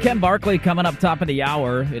 we'll get to Ken Barkley coming up top of the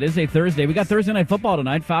hour. It is a Thursday. We got Thursday Night Football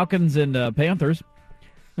tonight, Falcons and Panthers.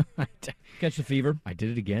 Catch the fever. I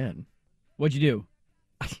did it again. What'd you do?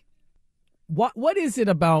 What is it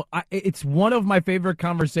about? It's one of my favorite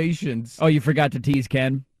conversations. Oh, you forgot to tease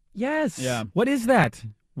Ken? Yes. Yeah. What is that?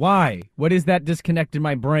 Why? What is that disconnect in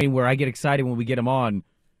my brain where I get excited when we get him on,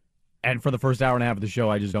 and for the first hour and a half of the show,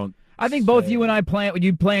 I just don't. I think both you and I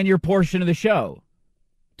plan your portion of the show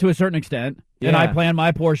to a certain extent, and I plan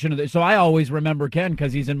my portion of it. So I always remember Ken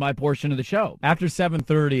because he's in my portion of the show. After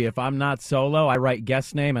 7:30, if I'm not solo, I write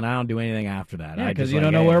guest name, and I don't do anything after that. Yeah, because you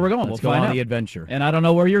don't know where we're going. We'll go on the adventure. And I don't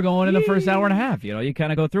know where you're going in the first hour and a half. You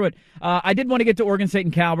kind of go through it. I did want to get to Oregon State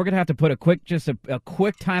and Cal. We're going to have to put a quick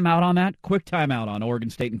timeout on that. Quick timeout on Oregon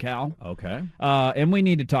State and Cal. Okay. And we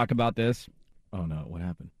need to talk about this. Oh, no. What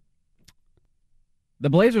happened? The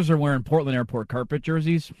Blazers are wearing Portland Airport carpet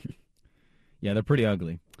jerseys. Yeah, they're pretty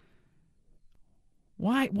ugly.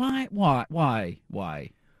 Why?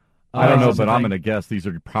 I don't know, but I'm going to guess these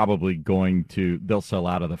are probably they'll sell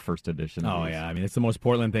out of the first edition. Oh, yeah. I mean, it's the most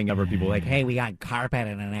Portland thing ever. People are like, hey, we got carpet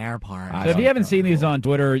in an airport. So if you haven't seen these on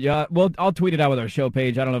Twitter, I'll tweet it out with our show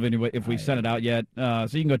page. I don't know if we sent it out yet. So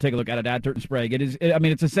you can go take a look at it at Dirt and Sprague.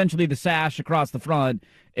 It's essentially the sash across the front,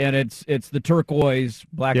 and it's the turquoise,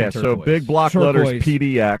 black and turquoise. So big block letters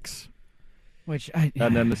PDX.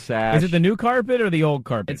 And then the sash. Is it the new carpet or the old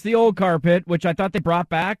carpet? It's the old carpet, which I thought they brought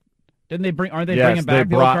back. Didn't they bring? Aren't they bringing back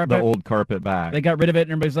the old carpet? They brought the old carpet back. They got rid of it,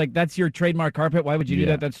 and everybody's like, "That's your trademark carpet. Why would you do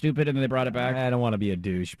that? That's stupid." And then they brought it back. I don't want to be a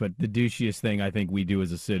douche, but the douchiest thing I think we do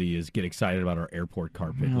as a city is get excited about our airport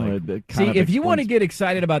carpet. If you want to get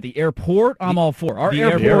excited about the airport, I'm all for our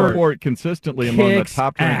airport consistently among the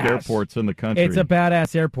top ranked airports in the country. It's a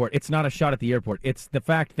badass airport. It's not a shot at the airport. It's the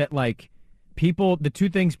fact that the two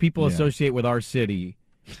things people associate with our city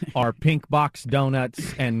are pink box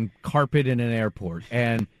donuts and carpet in an airport.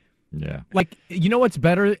 And you know what's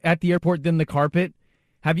better at the airport than the carpet?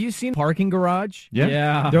 Have you seen parking garage?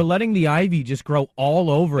 Yeah. They're letting the ivy just grow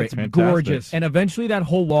all over it. It's gorgeous. And eventually that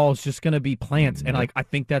whole wall is just going to be plants. And I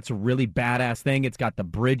think that's a really badass thing. It's got the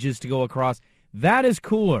bridges to go across. That is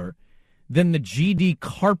cooler than the GD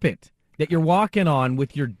carpet that you're walking on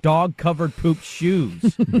with your dog-covered poop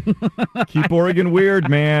shoes. Keep Oregon weird,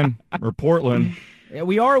 man. Or Portland. Yeah,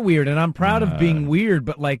 we are weird, and I'm proud of being weird,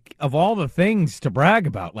 but, of all the things to brag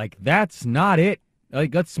about, that's not it.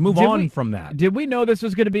 Let's move on from that. Did we know this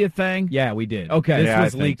was going to be a thing? Yeah, we did. Okay. This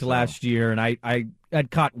was leaked last year, and I had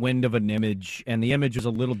caught wind of an image, and the image was a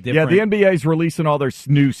little different. Yeah, the NBA's releasing all their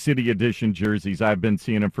new City Edition jerseys. I've been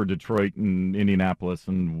seeing them for Detroit and Indianapolis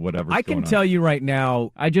and whatever. I can tell you right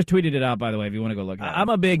now. I just tweeted it out, by the way, if you want to go look at it. I'm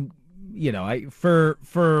a big...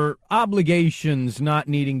 for obligations not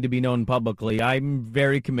needing to be known publicly, I'm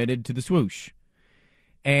very committed to the swoosh.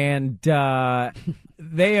 And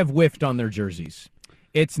they have whiffed on their jerseys.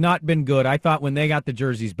 It's not been good. I thought when they got the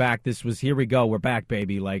jerseys back, this was, here we go, we're back,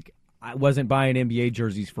 baby. I wasn't buying NBA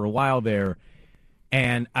jerseys for a while there.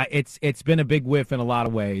 And it's been a big whiff in a lot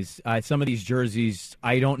of ways. Some of these jerseys,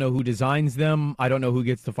 I don't know who designs them. I don't know who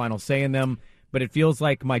gets the final say in them. But it feels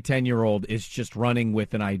like my 10-year-old is just running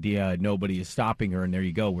with an idea. Nobody is stopping her, and there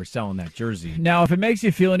you go. We're selling that jersey. Now, if it makes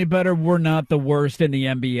you feel any better, we're not the worst in the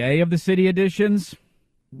NBA of the city editions.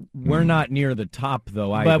 We're not near the top,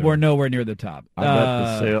 though, either. But we're nowhere near the top.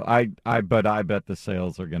 I bet the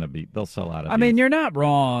sales are going to be. They'll sell out of. I mean, you're not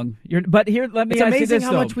wrong. But here, let me. It's ask amazing you this,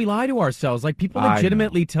 how much we lie to ourselves. People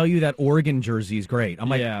legitimately tell you that Oregon jersey is great. I'm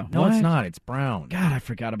like, no, it's not. It's brown. God, I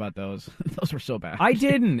forgot about those. Those were so bad. I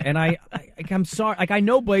didn't, and I'm sorry. I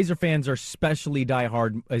know Blazer fans are especially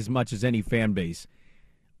diehard as much as any fan base.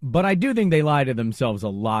 But I do think they lie to themselves a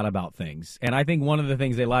lot about things. And I think one of the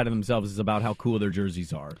things they lie to themselves is about how cool their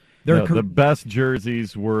jerseys are. The best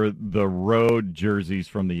jerseys were the road jerseys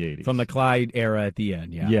from the 80s. From the Clyde era at the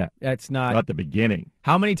end, yeah. Yeah. That's not... At the beginning.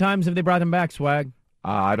 How many times have they brought them back, Swag?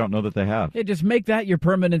 I don't know that they have. Yeah, just make that your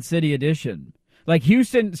permanent city edition.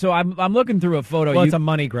 Houston, so I'm looking through a photo. Well, it's a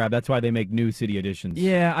money grab. That's why they make new city editions.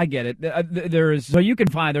 Yeah, I get it. There's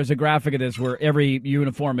a graphic of this where every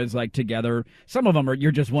uniform is together. Some of them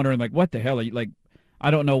you're just wondering what the hell are you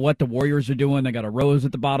I don't know what the Warriors are doing. They got a rose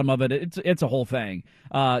at the bottom of it. It's a whole thing.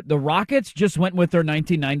 The Rockets just went with their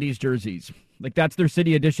 1990s jerseys. That's their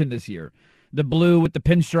city edition this year. The blue with the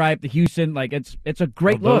pinstripe, the Houston, it's a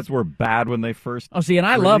great look. Those were bad when they first. Oh, see, and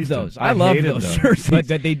I love those. I love those jerseys. But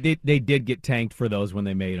they did get tanked for those when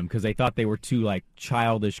they made them because they thought they were too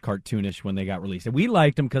childish, cartoonish when they got released. And we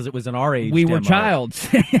liked them because it was an our age. We were childs,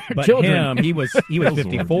 but children. He was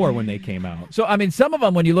 54 when they came out. So I mean, some of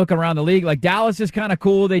them when you look around the league, Dallas is kind of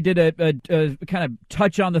cool. They did a kind of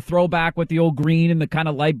touch on the throwback with the old green and the kind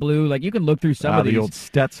of light blue. You can look through some of these old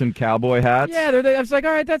Stetson cowboy hats. Yeah, I was all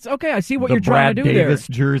right, that's okay. I see what you're they're trying to do Davis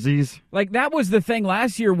there. jerseys. Like, that was the thing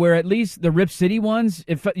last year where at least the Rip City ones,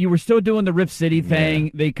 if you were still doing the Rip City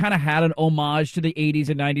thing, they kind of had an homage to the 80s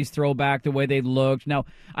and 90s throwback, the way they looked. Now,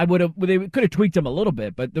 they could have tweaked them a little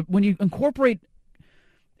bit, but when you incorporate,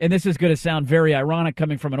 and this is going to sound very ironic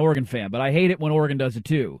coming from an Oregon fan, but I hate it when Oregon does it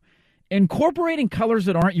too. Incorporating colors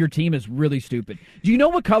that aren't your team is really stupid. Do you know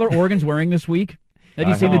what color Oregon's wearing this week? Have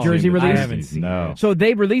you seen the jersey release? I haven't seen it. So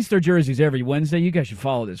they release their jerseys every Wednesday. You guys should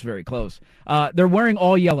follow this very close. They're wearing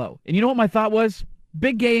all yellow. And you know what my thought was?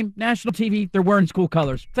 Big game, national TV, they're wearing school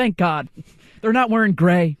colors. Thank God. They're not wearing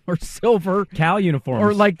gray or silver. Cal uniforms.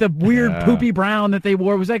 Or like the weird poopy brown that they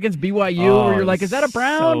wore. Was that against BYU? Where you're like, is that a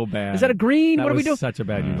brown? So bad. Is that a green? That what are we doing? Such a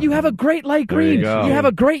bad uniform. You have a great light green. You have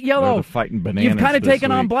a great yellow. They're the fighting bananas. You've kind of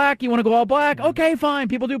taken on week. black. You want to go all black? Okay, fine.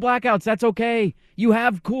 People do blackouts. That's okay. You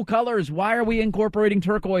have cool colors. Why are we incorporating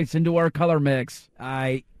turquoise into our color mix?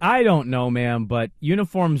 I don't know, man, but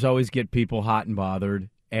uniforms always get people hot and bothered.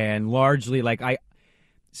 And largely,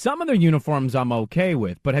 some of their uniforms I'm okay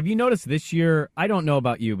with, but have you noticed this year, I don't know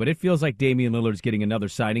about you, but it feels like Damian Lillard's getting another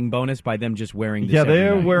signing bonus by them just wearing this every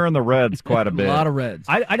they're night. wearing the reds quite a bit. A lot of reds.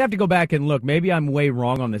 I'd have to go back and look. Maybe I'm way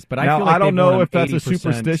wrong on this, but I now, feel like I don't know if that's 80%. a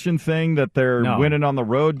superstition thing that they're winning on the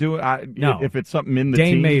road doing. No. If it's something in the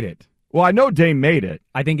Dame team. made it. Well, I know Dame made it.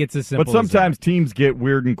 I think it's as simple But sometimes as that. teams get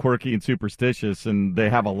weird and quirky and superstitious, and they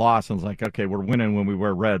have a loss, and it's like, okay, we're winning when we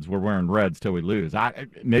wear reds. We're wearing reds till we lose.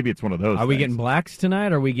 Maybe it's one of those Are we things. getting blacks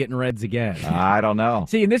tonight, or are we getting reds again? I don't know.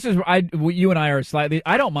 See, and this is, you and I are slightly,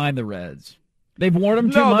 I don't mind the reds. They've worn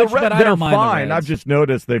them too much, but I don't mind fine. the reds. I've just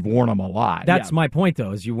noticed they've worn them a lot. That's my point,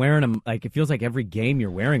 though, is you wearing them, it feels like every game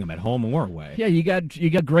you're wearing them at home or away. Yeah, you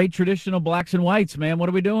got great traditional blacks and whites, man. What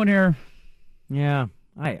are we doing here? Yeah,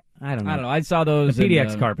 I don't know. I don't know. I saw those. The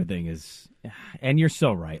PDX carpet thing is, and you're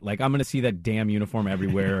so right. I'm going to see that damn uniform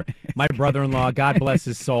everywhere. My brother-in-law, God bless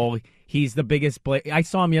his soul, he's the biggest. I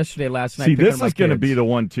saw him last night. See, this is going to be the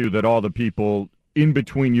one, too, that all the people in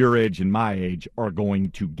between your age and my age are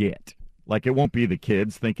going to get. It won't be the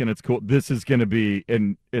kids thinking it's cool. This is going to be,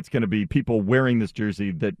 and it's going to be people wearing this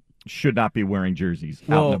jersey that should not be wearing jerseys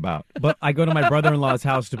out and about. But I go to my brother-in-law's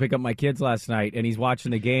house to pick up my kids last night, and he's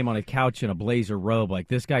watching the game on a couch in a blazer robe.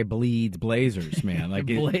 This guy bleeds blazers, man.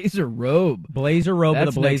 Blazer robe. Blazer robe That's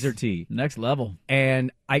with a blazer tee. Next level.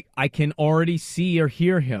 And I can already see or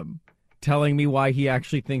hear him telling me why he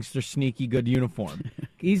actually thinks they're sneaky good uniform.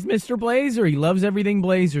 He's Mr. Blazer. He loves everything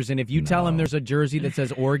Blazers. And if you tell him there's a jersey that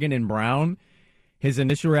says Oregon in brown, his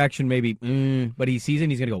initial reaction may be, but he sees it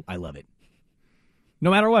and he's going to go, I love it. No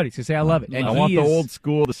matter what, he's going to say, I love it. And I want the old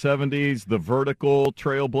school, the 70s, the vertical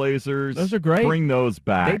Trailblazers. Those are great. Bring those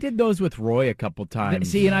back. They did those with Roy a couple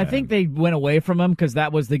times. See, and I think they went away from them because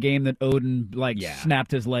that was the game that Odin,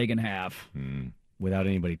 snapped his leg in half. Without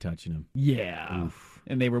anybody touching him. Yeah. Oof.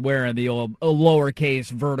 And they were wearing the old lowercase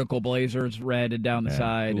vertical Blazers, red and down the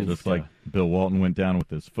side. And just like Bill Walton went down with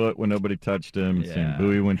his foot when nobody touched him. Sam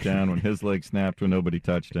Bowie went down when his leg snapped when nobody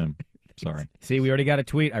touched him. Sorry. See, we already got a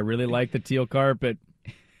tweet. I really like the teal carpet.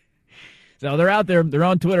 So they're out there. They're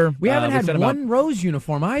on Twitter. We haven't had one rose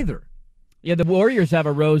uniform either. Yeah, the Warriors have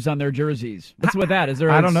a rose on their jerseys. What's with that? Is there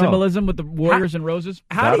a symbolism with the Warriors and roses?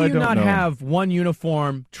 How do you not have one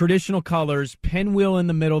uniform, traditional colors, pinwheel in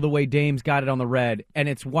the middle the way Dame's got it on the red, and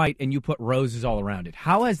it's white, and you put roses all around it?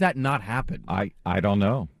 How has that not happened? I don't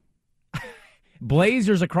know.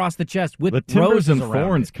 Blazers across the chest with the Timbers roses and around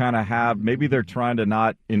Thorns it. kind of have, maybe they're trying to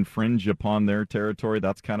not infringe upon their territory.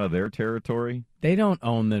 That's kind of their territory. They don't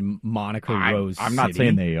own the moniker Rose I'm not City.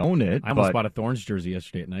 saying they own it. I almost bought a Thorns jersey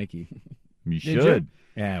yesterday at Nike. You should.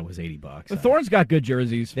 Yeah, it was $80. The Thorns got good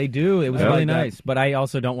jerseys. They do. It was really nice. But I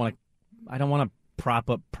also don't want to. I don't want to prop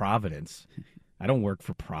up Providence. I don't work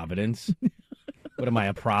for Providence. What am I,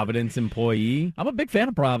 a Providence employee? I'm a big fan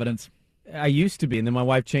of Providence. I used to be, and then my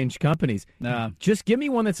wife changed companies. Just give me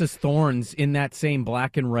one that says Thorns in that same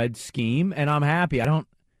black and red scheme, and I'm happy. I don't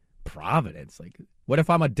Providence. What if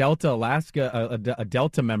I'm a Delta Alaska, a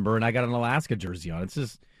Delta member, and I got an Alaska jersey on?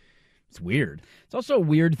 It's weird. It's also a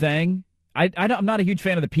weird thing. I'm not a huge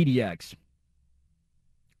fan of the PDX.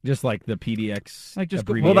 Just like the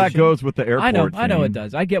PDX. Well, that goes with the airport. I know it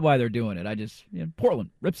does. I get why they're doing it.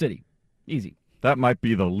 Portland, Rip City, easy. That might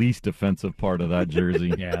be the least offensive part of that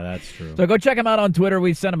jersey. Yeah, that's true. So go check them out on Twitter.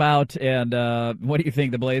 We sent them out. And what do you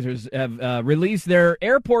think? The Blazers have released their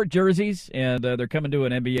airport jerseys, and they're coming to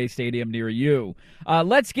an NBA stadium near you.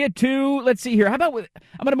 Let's see here. How about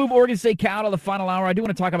I'm going to move Oregon State Cal to the final hour. I do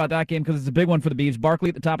want to talk about that game because it's a big one for the Beavs. Barkley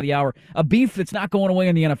at the top of the hour. A beef that's not going away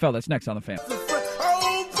in the NFL. That's next on The Fan.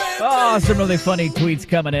 Oh, some really funny tweets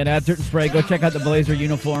coming in at Dirt and Spray. Go check out the Blazer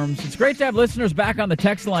uniforms. It's great to have listeners back on the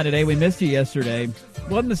text line today. We missed you yesterday.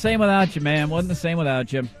 Wasn't the same without you, man. Wasn't the same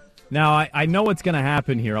without you. Now, I know what's going to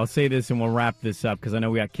happen here. I'll say this and we'll wrap this up because I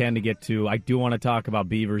know we got Ken to get to. I do want to talk about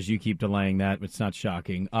Beavers. You keep delaying that. It's not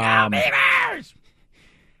shocking. Beavers!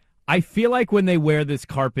 I feel like when they wear this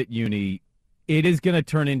carpet uni, it is going to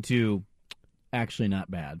turn into actually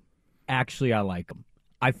not bad. Actually, I like them.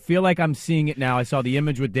 I feel like I'm seeing it now. I saw the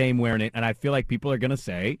image with Dame wearing it, and I feel like people are going to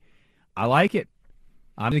say, I like it.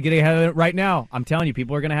 I'm going to get ahead of it right now. I'm telling you,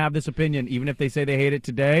 people are going to have this opinion. Even if they say they hate it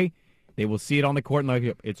today, they will see it on the court and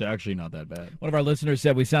like, it's actually not that bad. One of our listeners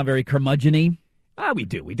said we sound very curmudgeon-y. We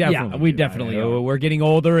do. We definitely Yeah, we definitely are. We're getting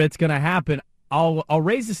older. It's going to happen. I'll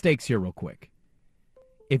raise the stakes here real quick.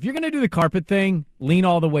 If you're going to do the carpet thing, lean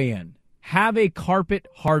all the way in. Have a carpet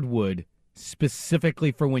hardwood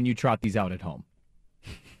specifically for when you trot these out at home.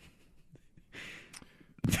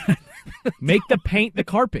 Make the paint the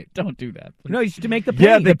carpet. Don't do that. No, you should make the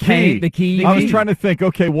paint. Yeah, The key. I was trying to think,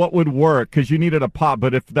 okay, what would work? Because you needed a pop,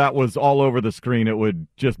 but if that was all over the screen, it would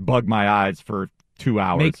just bug my eyes for 2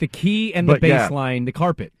 hours. Make the key and the baseline the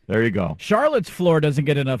carpet. There you go. Charlotte's floor doesn't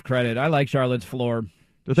get enough credit. I like Charlotte's floor.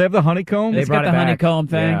 Do they have the honeycomb? They got the honeycomb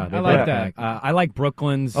thing. Yeah, I like that. I like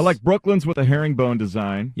Brooklyn's. I like Brooklyn's with a herringbone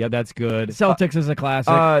design. Yeah, that's good. Celtics is a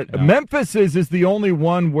classic. Memphis is the only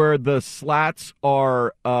one where the slats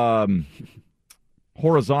are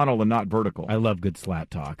horizontal and not vertical. I love good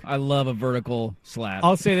slat talk. I love a vertical slat.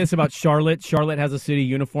 I'll say this about Charlotte. Charlotte has a city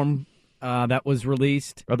uniform that was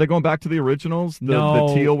released. Are they going back to the originals? No.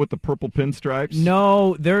 The teal with the purple pinstripes?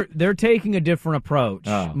 No, they're taking a different approach.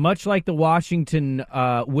 Much like the Washington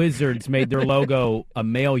Wizards made their logo a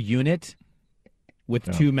male unit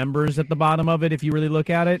with two members at the bottom of it, if you really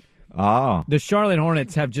look at it. The Charlotte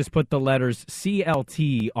Hornets have just put the letters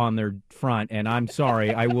CLT on their front, and I'm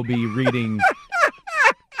sorry, I will be reading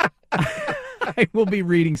I will be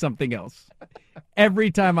reading something else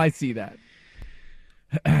every time I see that.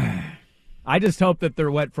 I just hope that they're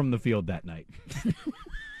wet from the field that night.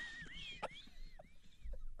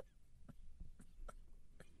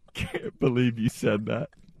 Can't believe you said that.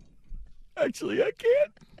 Actually, I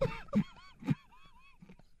can't.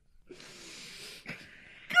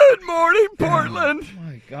 Good morning, Portland. Oh,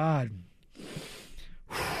 my God.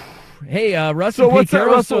 Hey, Russ so and what's Pete that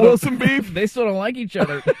Carroll Russell Wilson beef? They still don't like each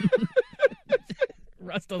other.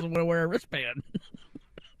 Russ doesn't want to wear a wristband.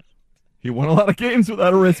 He won a lot of games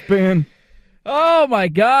without a wristband. Oh, my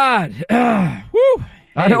God. Whew.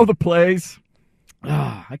 I know the plays.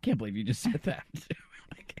 I can't believe you just said that.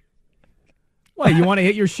 What, you want to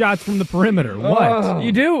hit your shots from the perimeter? What?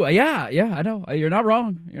 You do? Yeah, I know. You're not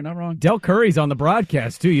wrong. Del Curry's on the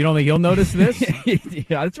broadcast, too. You don't think he'll notice this?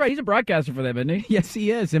 Yeah, that's right. He's a broadcaster for them, isn't he? Yes,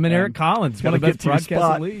 he is. Him and Eric Collins, one of the best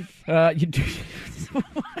broadcasters in the league. You do.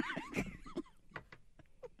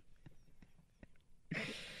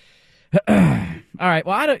 All right.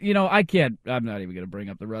 Well, I can't. I'm not even going to bring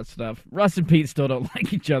up the Russ stuff. Russ and Pete still don't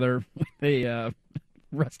like each other.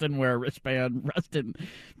 Russ didn't wear a wristband.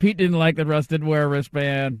 Pete didn't like that Russ didn't wear a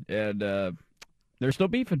wristband, and they're still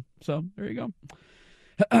beefing. So there you go.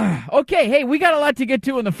 Okay, hey, we got a lot to get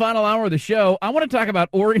to in the final hour of the show. I want to talk about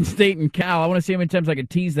Oregon State and Cal. I want to see how many times I can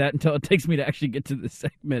tease that until it takes me to actually get to this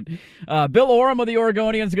segment. Bill Oram of the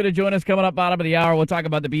Oregonians is going to join us coming up bottom of the hour. We'll talk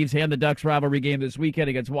about the Beavs and the Ducks rivalry game this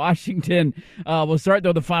weekend against Washington. We'll start,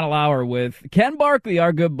 though, the final hour with Ken Barkley,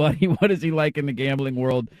 our good buddy. What is he like in the gambling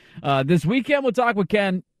world? This weekend, we'll talk with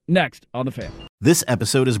Ken next on The Fan. This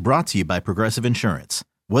episode is brought to you by Progressive Insurance.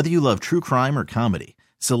 Whether you love true crime or comedy,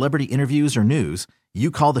 celebrity interviews or news, you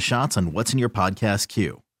call the shots on what's in your podcast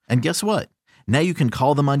queue. And guess what? Now you can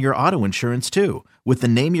call them on your auto insurance, too, with the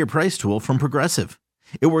Name Your Price tool from Progressive.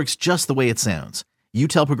 It works just the way it sounds. You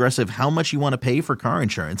tell Progressive how much you want to pay for car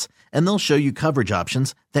insurance, and they'll show you coverage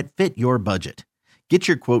options that fit your budget. Get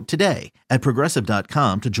your quote today at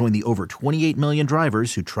Progressive.com to join the over 28 million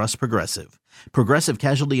drivers who trust Progressive. Progressive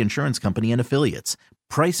Casualty Insurance Company and Affiliates.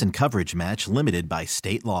 Price and coverage match limited by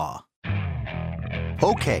state law.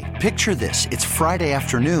 Okay, picture this. It's Friday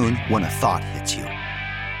afternoon when a thought hits you.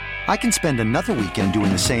 I can spend another weekend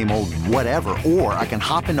doing the same old whatever, or I can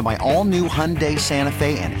hop into my all-new Hyundai Santa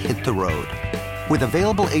Fe and hit the road. With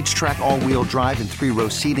available H-Track all-wheel drive and 3-row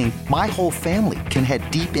seating, my whole family can head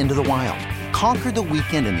deep into the wild. Conquer the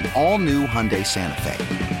weekend in the all-new Hyundai Santa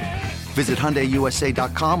Fe. Visit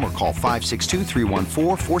HyundaiUSA.com or call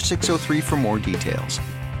 562-314-4603 for more details.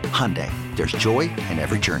 Hyundai, there's joy in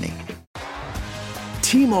every journey.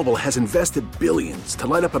 T-Mobile has invested billions to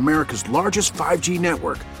light up America's largest 5G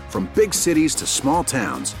network, from big cities to small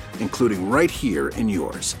towns, including right here in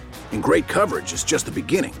yours. And great coverage is just the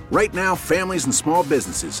beginning. Right now, families and small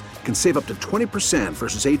businesses can save up to 20%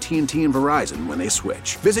 versus AT&T and Verizon when they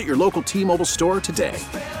switch. Visit your local T-Mobile store today.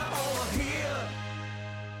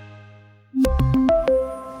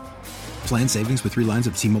 Plan savings with 3 lines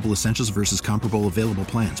of T-Mobile Essentials versus comparable available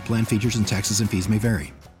plans. Plan features and taxes and fees may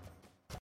vary.